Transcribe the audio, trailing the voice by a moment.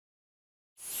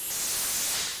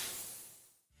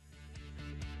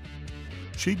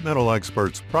Sheet metal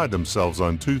experts pride themselves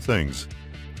on two things: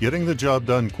 getting the job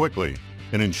done quickly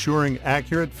and ensuring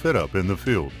accurate fit-up in the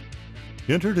field.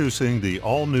 Introducing the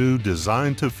all-new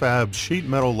Design2Fab sheet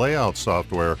metal layout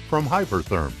software from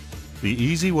Hypertherm, the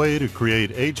easy way to create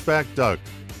HVAC duct,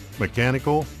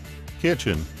 mechanical,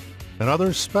 kitchen, and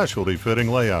other specialty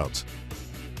fitting layouts.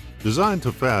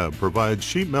 Design2Fab provides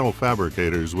sheet metal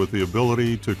fabricators with the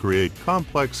ability to create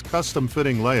complex custom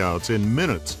fitting layouts in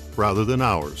minutes rather than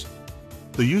hours.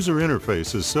 The user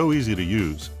interface is so easy to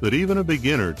use that even a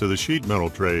beginner to the sheet metal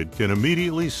trade can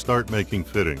immediately start making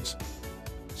fittings.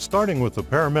 Starting with the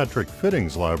parametric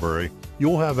fittings library,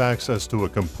 you'll have access to a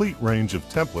complete range of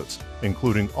templates,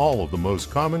 including all of the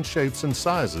most common shapes and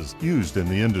sizes used in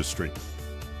the industry.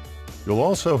 You'll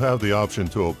also have the option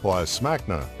to apply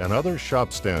SMACNA and other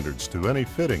shop standards to any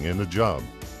fitting in the job.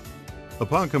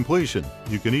 Upon completion,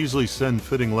 you can easily send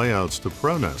fitting layouts to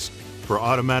ProNest for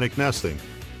automatic nesting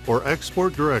or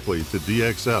export directly to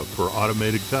DXF for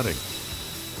automated cutting.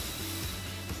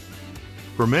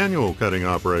 For manual cutting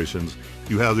operations,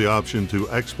 you have the option to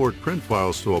export print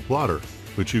files to a plotter,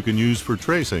 which you can use for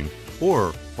tracing,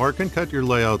 or can cut your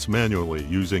layouts manually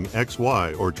using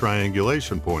XY or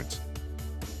triangulation points.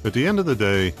 At the end of the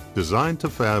day,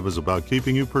 Design2Fab is about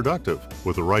keeping you productive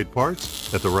with the right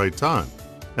parts at the right time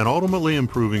and ultimately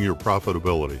improving your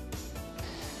profitability.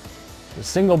 The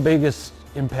single biggest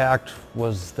impact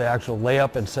was the actual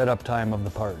layup and setup time of the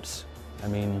parts. I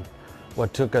mean,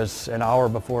 what took us an hour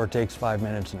before takes 5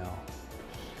 minutes now.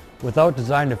 Without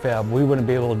Design2Fab, we wouldn't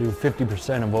be able to do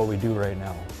 50% of what we do right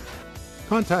now.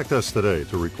 Contact us today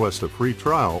to request a free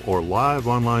trial or live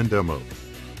online demo.